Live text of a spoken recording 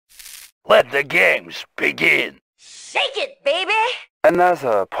Let the games begin. Shake it, baby!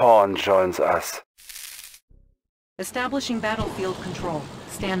 Another pawn joins us. Establishing battlefield control.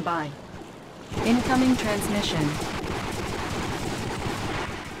 Stand by. Incoming transmission.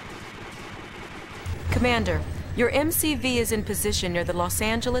 Commander, your MCV is in position near the Los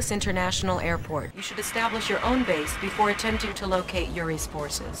Angeles International Airport. You should establish your own base before attempting to locate Yuri's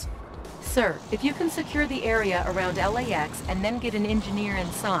forces. Sir, if you can secure the area around LAX and then get an engineer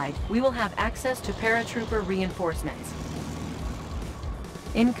inside, we will have access to paratrooper reinforcements.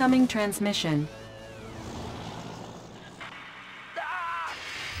 Incoming transmission.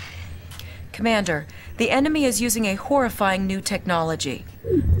 Commander, the enemy is using a horrifying new technology.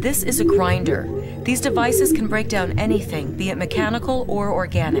 This is a grinder. These devices can break down anything, be it mechanical or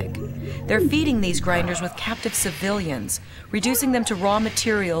organic. They're feeding these grinders with captive civilians, reducing them to raw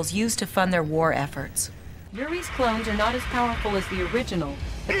materials used to fund their war efforts. Yuri's clones are not as powerful as the original,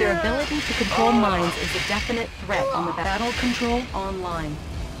 but their ability to control minds is a definite threat on the battle control online.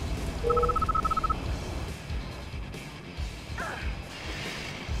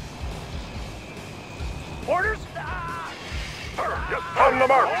 Orders? Just on the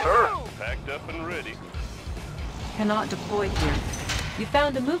mark, sir. Packed up and ready. Cannot deploy here. You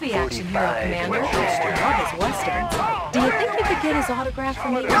found a movie action hero, Commander. Love his westerns. Do you think you could get his autograph for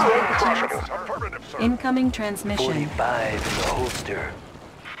me? Chance? Incoming transmission. 45 in the holster.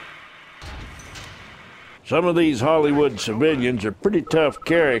 Some of these Hollywood civilians are pretty tough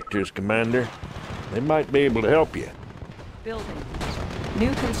characters, Commander. They might be able to help you. Building.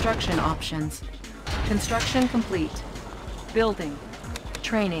 New construction options. Construction complete. Building.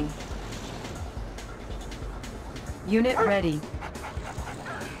 Training. Unit ready.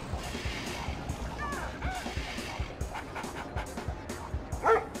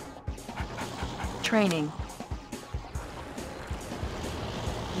 Training.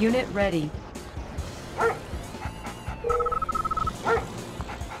 Unit ready.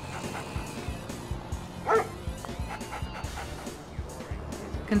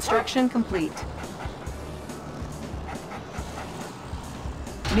 Construction complete.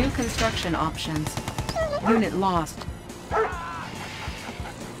 New construction options. Unit lost.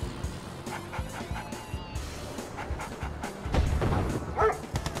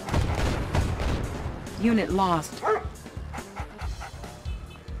 Unit lost.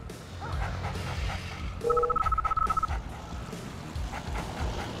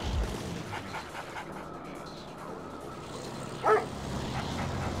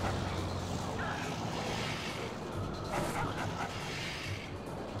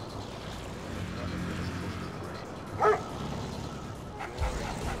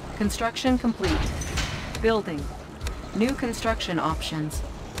 Construction complete. Building. New construction options.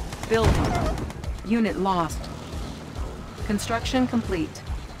 Building. Unit lost. Construction complete.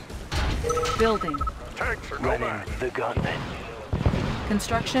 Building. Tanks are Running the gauntlet.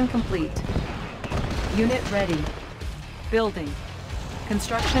 Construction complete. Unit ready. Building.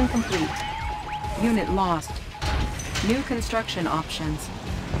 Construction complete. Unit lost. New construction options.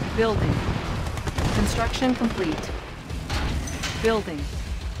 Building. Construction complete. Building.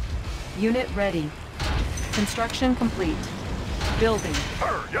 Unit ready. Construction complete. Building.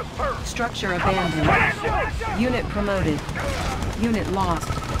 Sir, yes, sir. Structure abandoned. Unit promoted. Unit lost.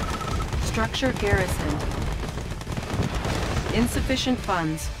 Structure garrisoned. Insufficient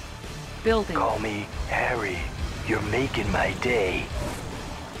funds. Building. Call me Harry. You're making my day.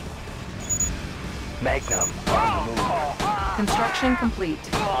 Magnum on the move. Construction complete.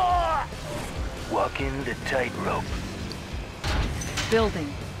 Walking the tightrope.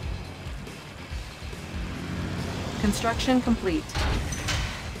 Building. Construction complete.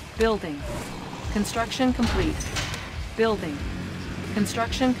 Building. Construction complete. Building.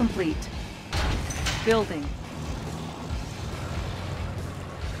 Construction complete. Building.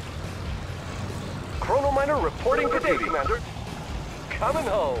 Chronominer reporting for duty, Commander. Coming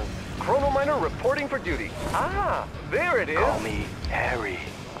home. Chronominer reporting for duty. Ah, there it is. Call me Harry.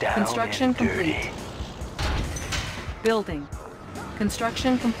 Down Construction and complete. dirty. Building.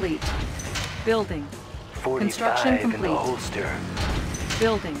 Construction complete. Building. 45 Construction in the complete. holster.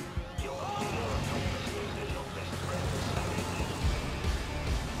 Building.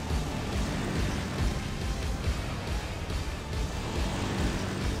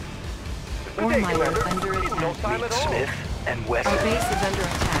 Ore miner under No attack. time at all. Smith and Our Wesson. base is under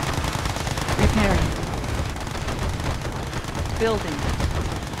attack. Repairing. Building.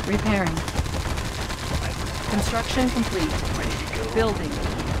 Repairing. Construction complete. Ready to go. Building.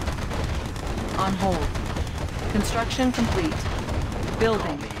 On hold. Construction complete.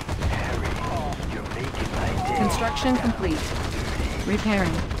 Building. Harry, you're making my day. Construction complete.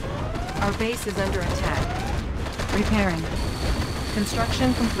 Repairing. Our base is under attack. Repairing.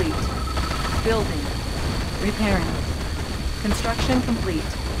 Construction complete. Building. Repairing. Construction complete.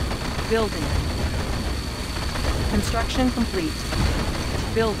 Building. Construction complete.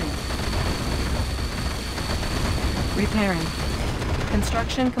 Building. Repairing.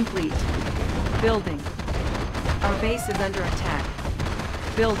 Construction complete. Building. Our base is under attack.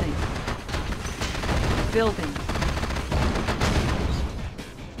 Building. Building.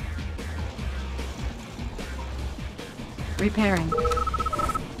 Repairing.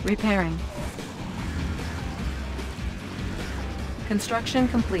 Repairing. Construction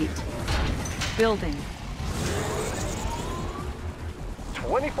complete. Building.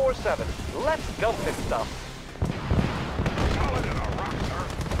 24/7. Let's dump this stuff.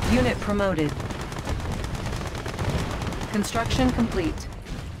 Unit promoted. Construction complete.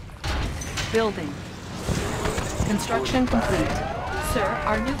 Building. Construction complete. Sir,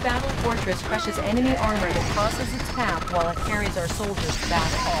 our new battle fortress crushes enemy armor that crosses its path while it carries our soldiers to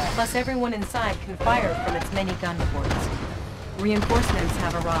battle. Plus, everyone inside can fire from its many gun ports. Reinforcements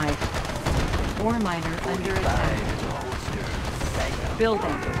have arrived. Ore miner under attack.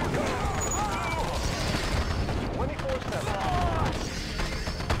 Building. 24/7.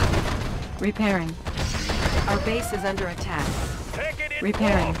 Repairing. Our base is under attack. Take it in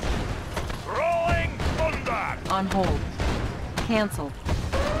Repairing. Rolling thunder! On hold. Cancelled.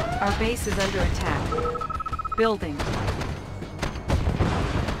 Our base is under attack. Building.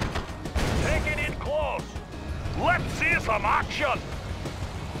 Take it in close! Let's see some action!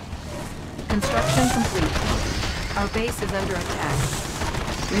 Construction complete. Our base is under attack.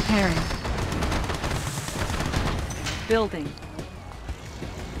 Repairing. Building.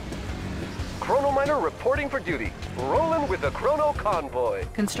 Chrono miner reporting for duty. Rolling with the Chrono convoy.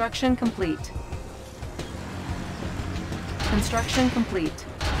 Construction complete. Construction complete.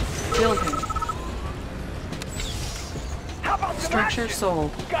 Building. How about some Structure action?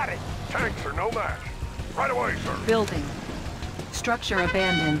 sold. Got it! Tanks are no match. Right away, sir. Building. Structure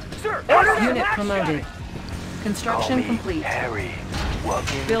abandoned. Sir, Unit promoted. Construction Call me complete. Harry.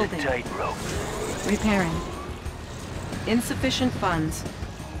 Walking Building. the tightrope. Repairing. Insufficient funds.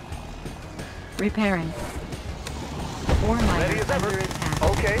 Repairing. Ore Ready miner as ever. under attack.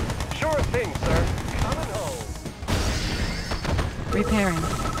 Okay, sure thing, sir. Coming home. Repairing.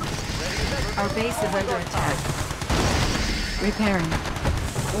 Our base is under attack. Repairing.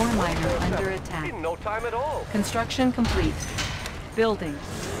 Ore miner under attack. In no time at all. Construction complete. Building.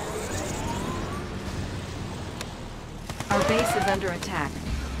 Our base is under attack.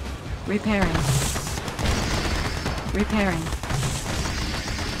 Repairing. Repairing.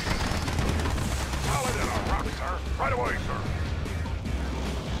 Solid in a rock, sir. Right away, sir.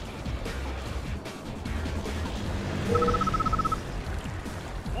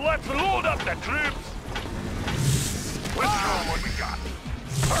 Let's load up the troops. Let's show 'em what we got.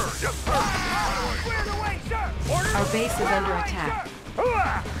 Sir, yes, sir. Right away. Cleared away, sir. Orders. Our base is under attack.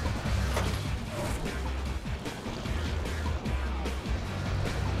 Hooah!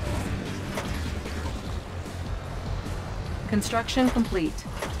 Construction complete.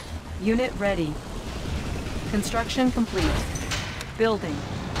 Unit ready. Construction complete. Building.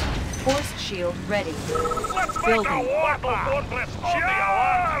 Force shield ready. Let's make Building. a battle fortress on the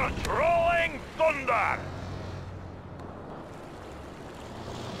alarm! Rolling thunder!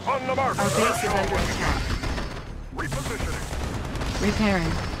 On the mark! Our sir. base is Show under what you attack. got. Repositioning.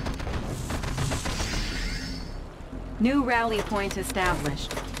 Repairing. New rally point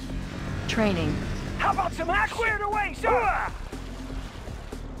established. Training. How about some action? Cleared away, sir!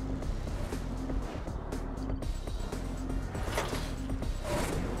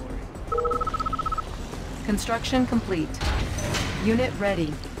 Construction complete. Unit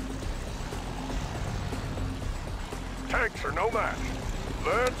ready. Tanks are no match.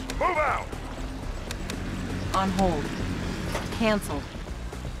 Let's move out! On hold. Cancelled.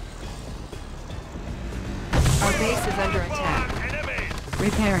 Our base is under attack. Enemies!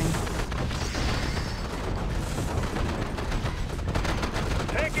 Repairing.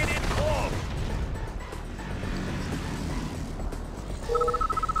 Take it in close!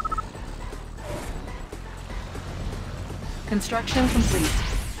 Construction complete.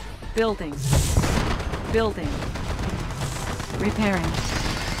 Building. Building. Repairing.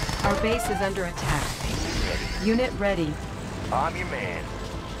 Our base is under attack. Unit ready. I'm your man.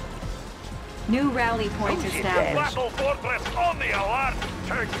 New rally point Who's your established. Battle fortress on the alert!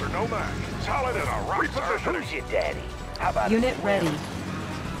 Tanks are no match. Solid in a rock, sir. Who's your daddy? How about Unit a ready.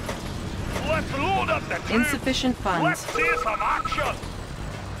 Let's load up the troops! Insufficient Let's funds. see some action!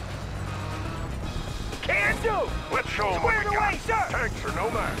 Can do! Let's show them what we got. Sir. Tanks are no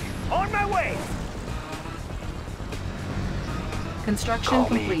match. On my way! Construction Call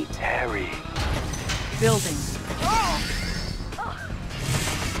complete. me Harry. Building.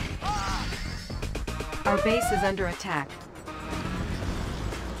 Our base is under attack.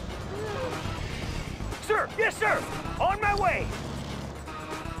 Sir! Yes, sir! On my way!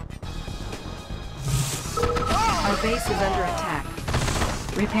 Our base is under attack.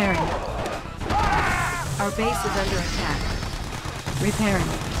 Repairing. Our base is under attack. Repairing.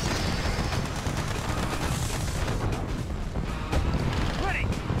 Ready!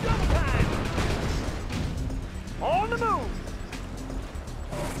 Double time! On the move!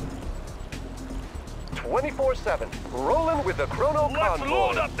 24/7. Rolling with the Chrono Let's Convoy.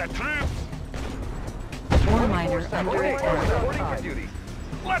 load up the troops! Ore miner under attack. Reporting for duty.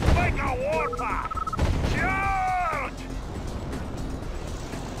 Let's make a warpath! Charge!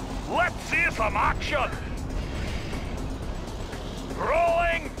 Let's see some action!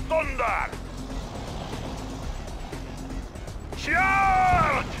 Rolling thunder!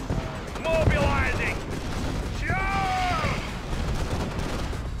 Charge! Mobilizing! Charge!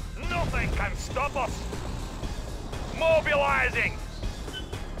 Nothing can stop us! Mobilizing!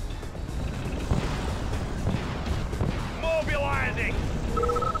 Mobilizing!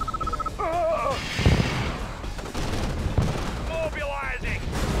 Mobilizing!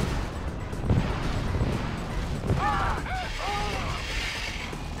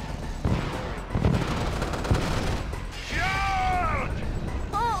 Charge!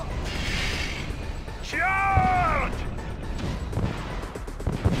 Charge!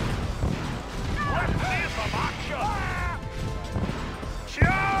 Let's see some action!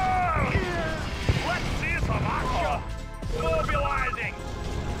 Charge! Let's see some action! Mobilizing!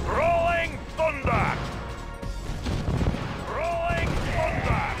 Rolling thunder! Rolling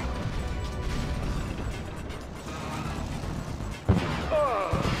thunder!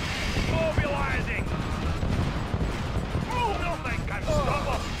 Mobilizing! Nothing can stop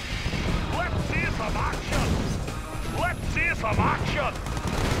us! Let's see some action! Let's see some action!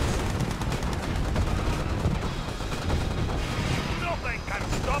 Nothing can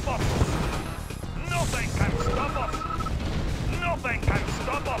stop us! Nothing can stop us! Nothing can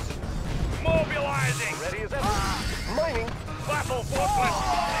stop us! Mobilizing! Ready as ever. Mining. Battle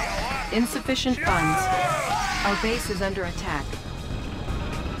fortress! Insufficient funds. Our base is under attack.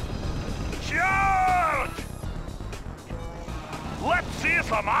 Charge! Let's see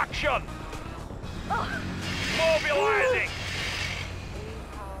some action! Mobilizing!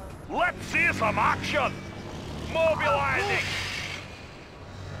 Let's see some action! Mobilizing!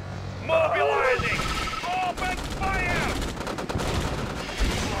 Mobilizing! Open fire!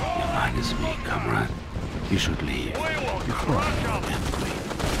 Your line is me, comrade. You should leave. We will You crush cannot them! end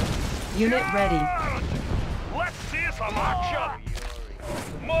me. Unit ready. Charge! Let's see some action!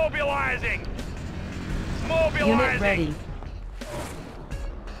 Mobilizing! Mobilizing! Unit ready.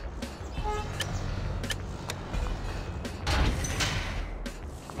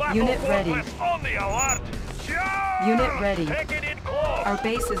 Battle Unit ready. fortress on the alert! Charge! Unit ready. Take it in close! Our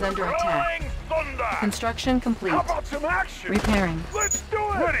base is under attack. Rolling thunder! Construction complete. How about some action? Repairing. Let's do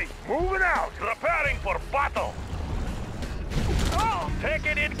it! Ready! Moving out! Preparing for battle! Take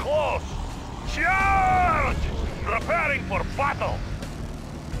it in close! Charge! Preparing for battle!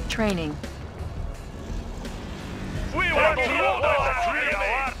 Training. We will load up the tree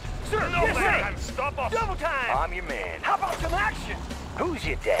alert! Sir, Nothing yes, sir. can stop us! Double time! I'm your man. How about some action? Who's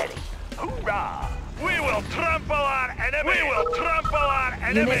your daddy? Hoorah! We will trample our enemy! We will trample our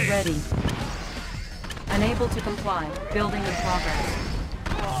enemy! Unit ready. Unable to comply. Building in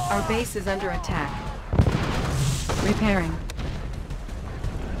progress. Our base is under attack. Repairing.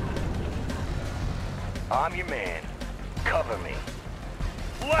 I'm your man. Cover me.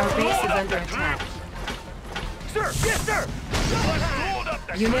 Let's Our base load is up under the attack. troops. Sir, yes, sir! Let's load up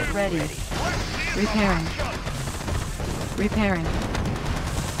the Unit troops. ready. Let's see some Repairing. action. Repairing.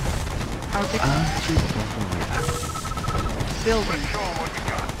 Our base. Building. Show 'em what you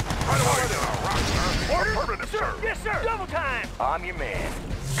got. Right away there, rock, sir. Or permanent, sir. Yes, sir! Double time! I'm your man.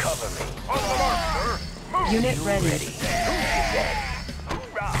 Cover me. On the mark, sir. Move. Unit ready. Who's your daddy?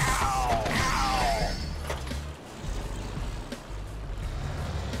 Hoorah!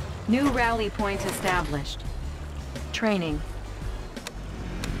 New rally point established. Training.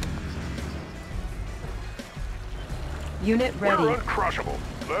 Unit ready. We're uncrushable.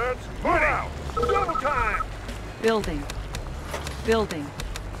 Let's move out. Double time. Building. Building.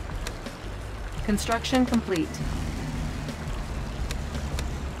 Construction complete.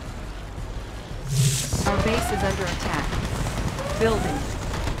 Our base is under attack. Building.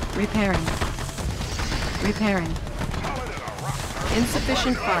 Repairing. Repairing.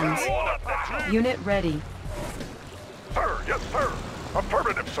 Insufficient funds. Unit ready. Sir, yes, sir.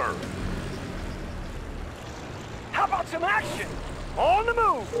 Affirmative, sir. How about some action? On the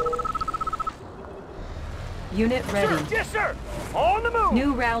move! Unit ready. Sir, yes, sir! On the move!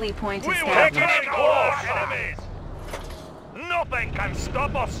 New rally point We will established. take our enemies. Nothing can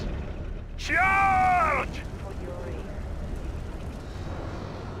stop us. Charge!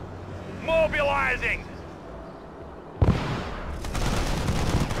 Mobilizing.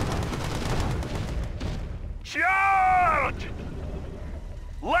 Charge!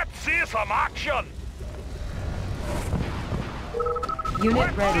 Let's see some action.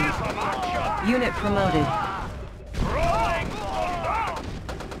 Unit ready. Some action. Unit promoted. Rolling thunder.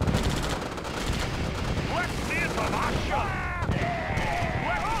 Let's see some action.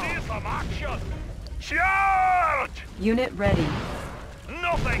 Let's see some action. Charge! Unit ready.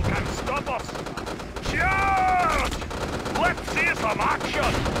 Nothing can stop us. Charge! Let's see some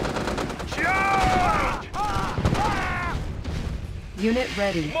action. Charge! Unit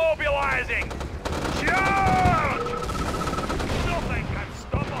ready. Mobilizing. Charge! Nothing can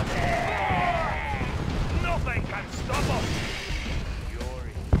stop us. Nothing can stop us.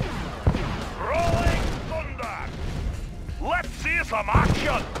 Rolling thunder. Let's see some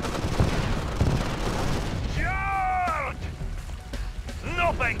action. Charge!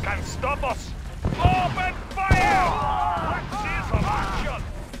 Nothing can stop us. Open fire! Let's see some action.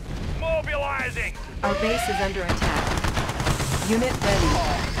 Mobilizing. Our base is under attack. Unit ready.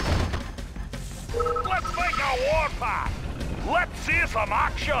 Let's make a warpath. Let's see some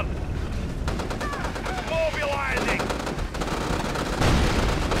action. Mobilizing.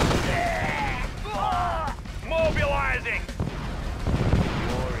 Mobilizing.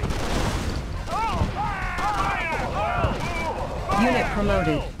 Unit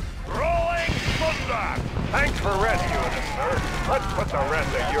promoted. Rolling thunder. Thanks for rescuing us, sir. Let's put the rest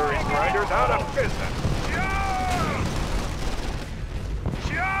of Yuri's grinders out of business. Charge!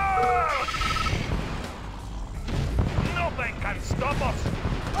 Charge! Nothing can stop us.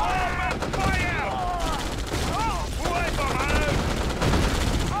 Open fire! Wipe them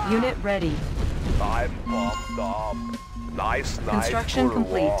out! Unit ready. I'm pumped up. Nice night Construction for a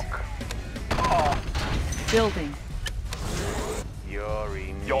complete. walk. Building.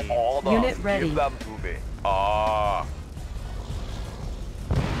 Yuri, you're all the Unit ready. Give them to me.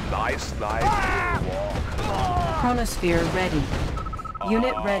 Nice night for a walk. Chronosphere ready.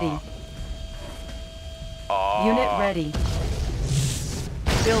 Unit ready. Unit ready.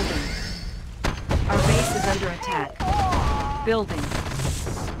 Building. Our base is under attack. Building.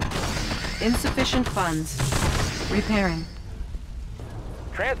 Insufficient funds. Repairing.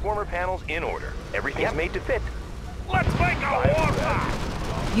 Transformer panels in order. Everything's made to fit. Let's make a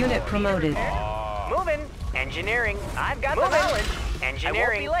warpath! Unit promoted. Moving. Engineering. I've got the knowledge.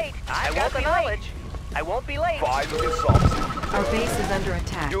 Engineering. I won't be late. I've got the knowledge. I won't be late. Find me something. Our base is under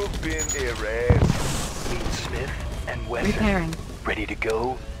attack. You've been erased. Smith and Wesson. Repairing. Ready to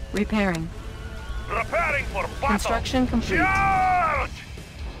go? Repairing. Preparing for battle! Construction complete. Charge!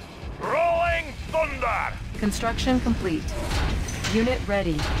 Rolling thunder! Construction complete. Unit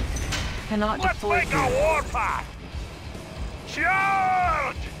ready. Cannot Let's deploy make a here. warpath!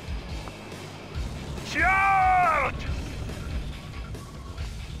 Charge! Charge!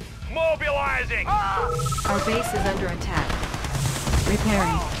 Mobilizing! Our base is under attack.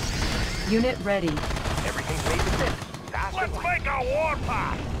 Repairing. Unit ready. Everything's made to fit. Let's make a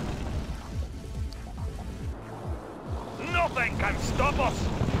warpath! Nothing can stop us!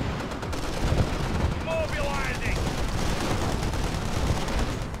 Mobilizing!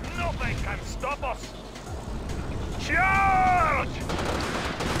 Nothing can stop us! Charge!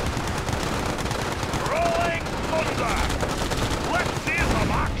 Rolling thunder! Let's see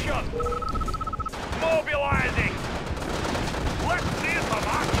some action! Mobilizing! Let's see some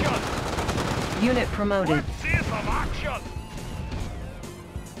action! Unit promoted. Let's see some action!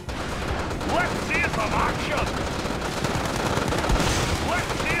 Let's see some action!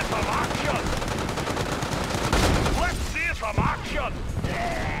 Let's see some action! Let's see some action!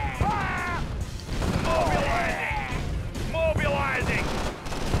 Mobilizing! Mobilizing!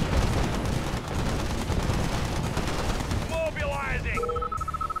 Mobilizing!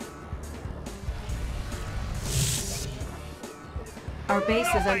 Our base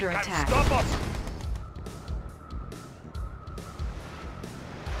is Nothing under can attack. Stop us.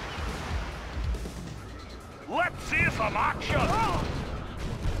 Let's see some action!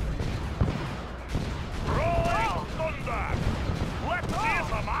 Rolling thunder! Let's see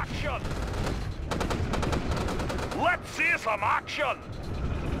some action! Let's see some action!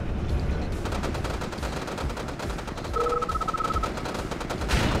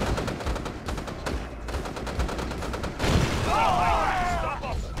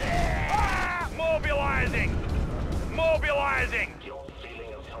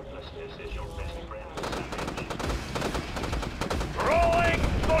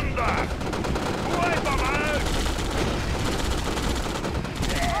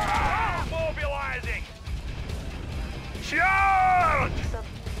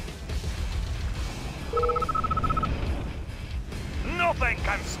 Nothing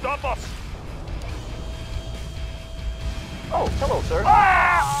can stop us. Oh, hello, sir.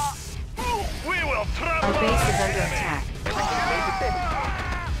 Ah! We will trample Our base is under attack.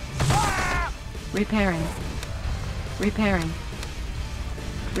 Repairing. Repairing.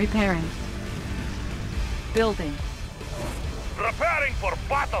 Repairing. Building. Preparing for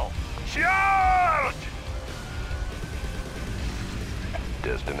battle. Charge!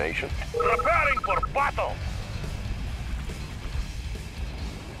 Destination. Preparing for battle.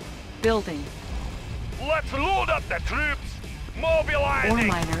 Building. Let's load up the troops. Ore Mobilizing.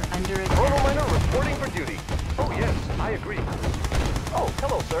 miner under Chrono attack. miner reporting for duty. Oh, yes, I agree. Oh,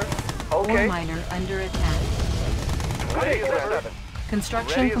 hello, sir. Ore Okay. miner under attack. Ready as ever.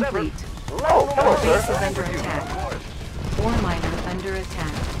 Construction Ready as ever. complete. Oh, hello, Our sir. base is under attack. Ore miner under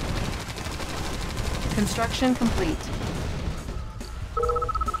attack. Construction complete.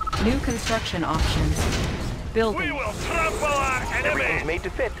 New construction options. We Building. will trample our Everything's enemies. made to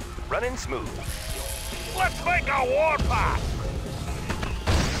fit. Running smooth. Let's make a warpath.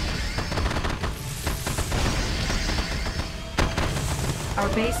 Our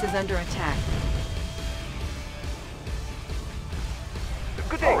base is under attack.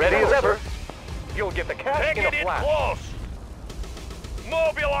 Good day. Ready as ever. You'll get the cash Take in a it in flash. close.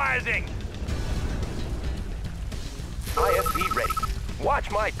 Mobilizing. ISB ready.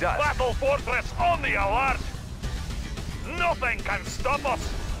 Watch my dust. Battle fortress on the alert. Nothing can stop us.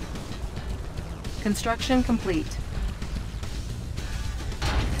 Construction complete.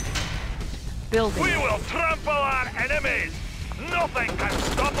 Building. We will trample our enemies. Nothing can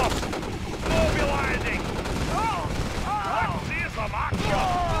stop us. Mobilizing. Let's see some action.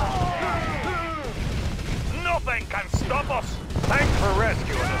 Nothing can stop us. Thanks for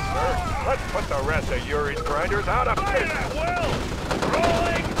rescuing us, sir. Let's put the rest of Yuri's grinders out of Fire business. at will.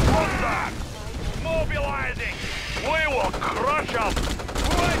 Rolling thunder. Mobilizing. We will crush them.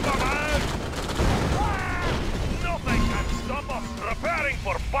 Wipe them out. Nothing can stop us. Preparing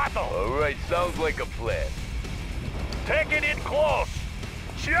for battle. All right, sounds like a plan. Take it in close.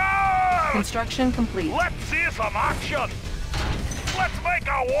 Charge! Construction complete. Let's see some action. Let's make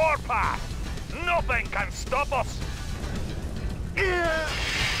a warpath. Nothing can stop us.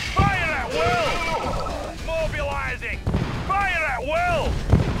 Fire at will. Mobilizing. Fire at will.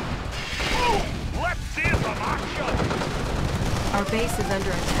 Let's see some action. Our base is under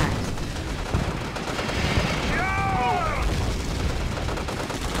attack. Charge!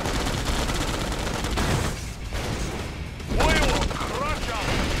 We will crush them.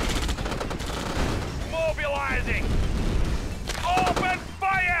 Mobilizing. Open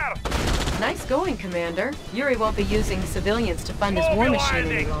fire! Nice going, Commander. Yuri won't be using civilians to fund his war machine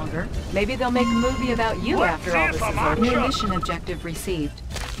any longer. Maybe they'll make a movie about you Let's after all see this is some over. New action. mission objective received.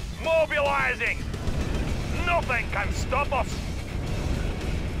 Mobilizing! Nothing can stop us!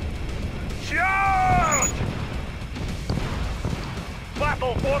 Charge!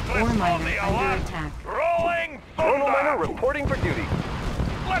 Battle fortress Ore on miner the under alert! attack. Rolling Chrono miner thunder! reporting for duty.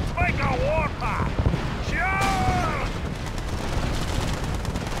 Let's make a warpath! Charge!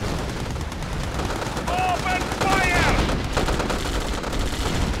 Open fire!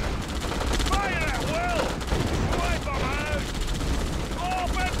 Fire at will! Wipe them out!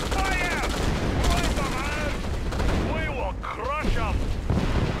 Open fire! Wipe them out! We will crush them!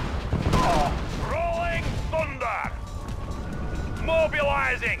 Rolling thunder!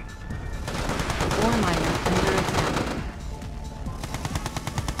 Mobilizing! Ore miner under attack.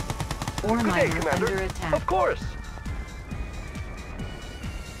 Ore Good day, miner Commander. under attack. Of course.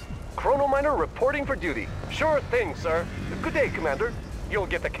 Chrono miner reporting for duty. Sure thing, sir. Good day, Commander. You'll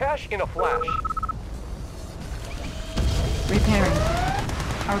get the cash in a flash. Repairing.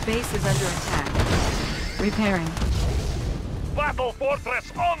 Our base is under attack. Repairing. Battle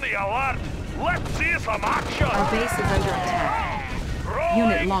fortress on the alert! Let's see some action! Our base is under attack. Rolling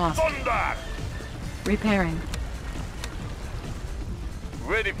Unit lost. thunder! Repairing.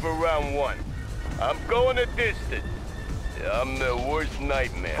 Ready for round one. I'm going a distance. I'm the worst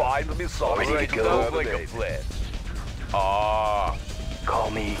nightmare. Finally saw All right, sounds like a plan. Ah.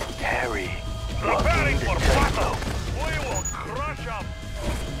 Call me Harry. Preparing Welcome to for battle! We will crush them!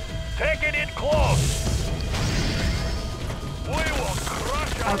 Take it in close! We will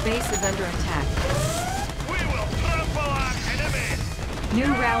crush them! Our base is under attack. We will trample our enemies!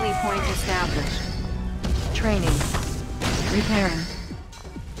 New rally point established. Training. Repairing.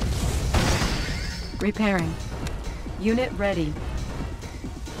 Repairing. Unit ready.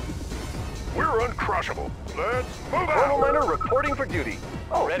 We're uncrushable. Let's move Chrono out. miner reporting for duty.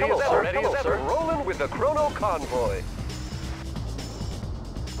 Oh, ready as ever. Ready as ever. Rolling with the Chrono convoy.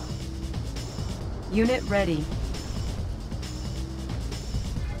 Unit ready.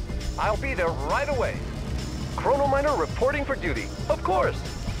 I'll be there right away. Chrono Miner reporting for duty. Of course.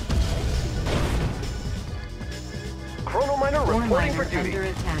 Chrono Miner reporting for duty. Under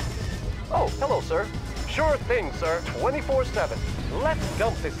attack. Oh, hello, sir. Sure thing, sir. 24/7. Let's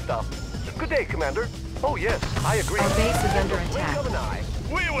dump this stuff. Good day, Commander. Oh, yes, I agree. Our base is under In the blink attack. of an eye.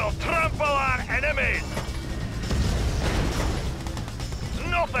 We will trample our enemies!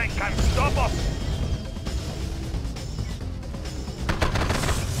 Nothing can stop us!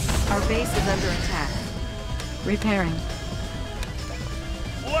 Our base is under attack. Repairing.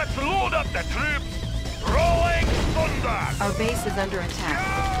 Let's load up the troops! Rolling thunder! Our base is under attack.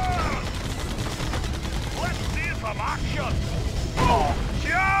 Let's see some action! Oh,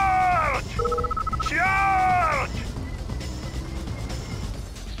 charge! Charge!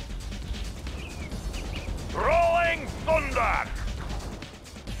 Rolling thunder!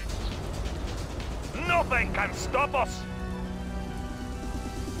 Nothing can stop us!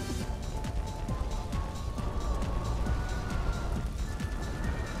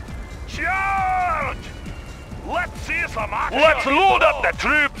 Charge! Let's see some action! Let's load up the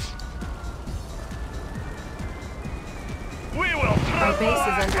troops! We will Our base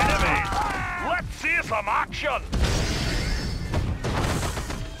is under attack. Let's see some action!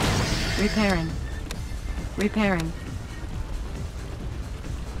 Repairing. Repairing.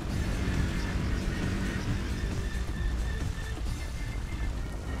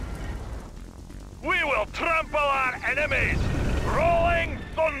 We will trample our enemies! Rolling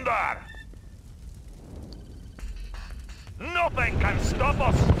thunder! Nothing can stop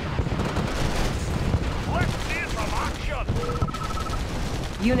us! Let's see some action!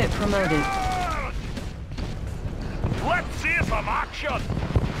 Unit promoted. Charge! Let's see some action!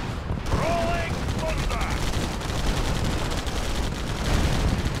 Rolling thunder!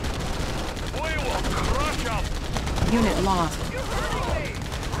 We will crush them! Unit lost.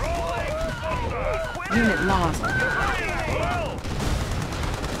 Rolling thunder! Unit lost. Well!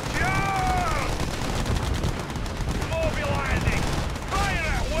 Charge! Mobilizing! Fire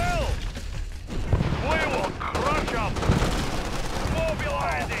at will! We will crush them!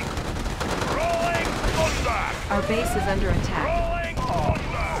 Mobilizing! Rolling thunder! Our base is under attack. Rolling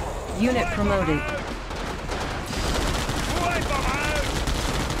thunder! Unit promoted. Wipe them out!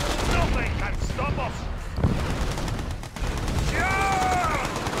 Nothing can stop us! Charge!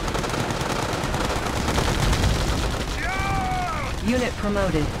 Charge! Unit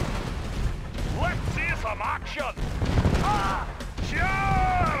promoted. Let's see some action! Ah!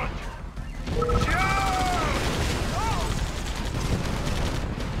 Charge! Charge! Oh!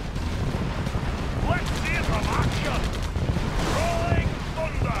 Let's see some action! Rolling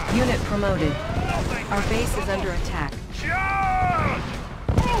thunder! Unit promoted. Nothing Our can base stop is under us. attack. Charge!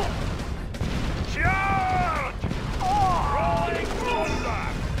 Charge! Rolling thunder!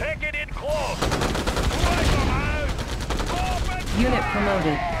 Take it in close! Wipe them out! Open Unit fire!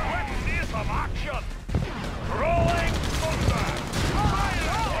 promoted. Let's see some action! Rolling thunder!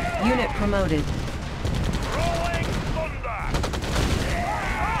 Fire! Unit promoted. Rolling thunder!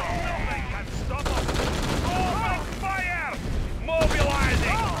 Nothing can stop us! Open fire!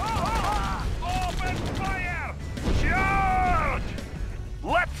 Mobilizing! Open fire! Charge!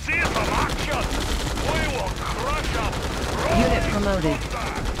 Let's see some action! We will crush them! Unit promoted.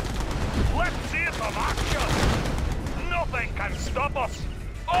 Thunder! Let's see some action! Nothing can stop us!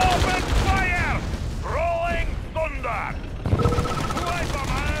 Open fire! Rolling thunder! Wipe them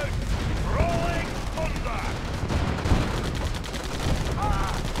out! Rolling thunder!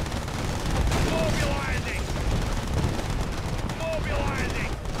 Ah! Mobilizing!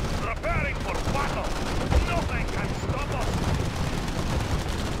 Mobilizing! Preparing for battle! Nothing can stop us!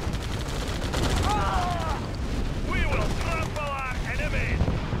 Ah! We will trample our enemies!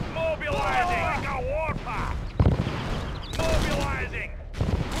 Mobilizing! Like a warpath! Mobilizing!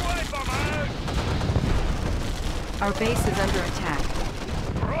 Wipe them out! Our base is under attack.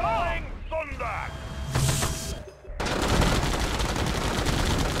 Rolling thunder!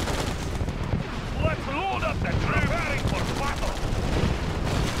 Let's load up the troops! Preparing for battle!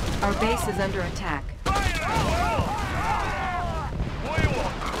 Our base is under attack. Fire at will! We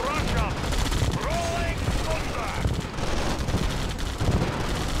will crush them! Rolling thunder!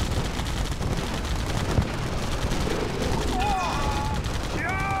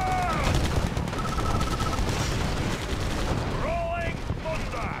 Charge! Rolling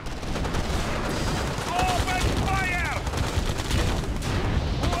thunder! Open fire!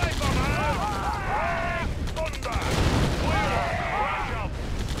 Wipe them out! Rolling thunder! We will crush them!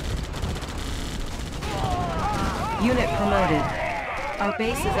 Unit promoted. Our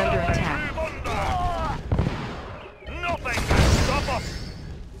base is under attack. Nothing can stop us!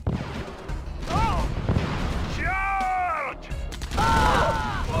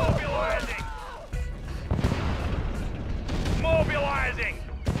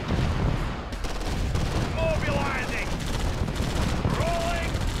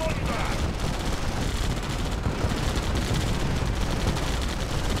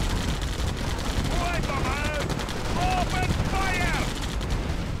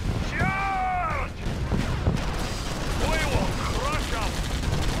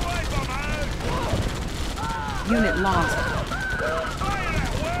 Unit lost. Fire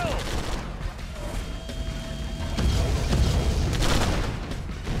at will!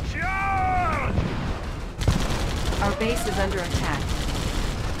 Charge! Our base is under attack.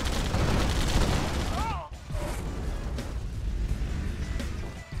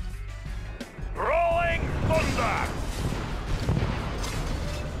 Rolling thunder!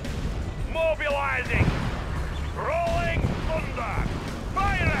 Mobilizing! Rolling thunder!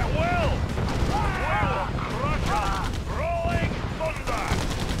 Fire at will! We will crush them! Rolling thunder!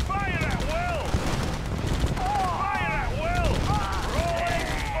 Fire at will! Fire at will! Rolling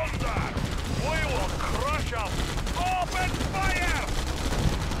thunder! We will crush them! Open fire!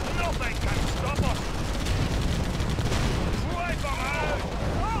 Nothing can stop us! Wipe them out!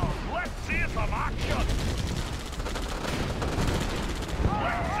 Let's see some action!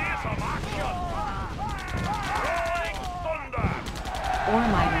 Let's see some action! Rolling thunder! Ore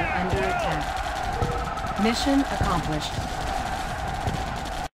miner under attack. Mission accomplished.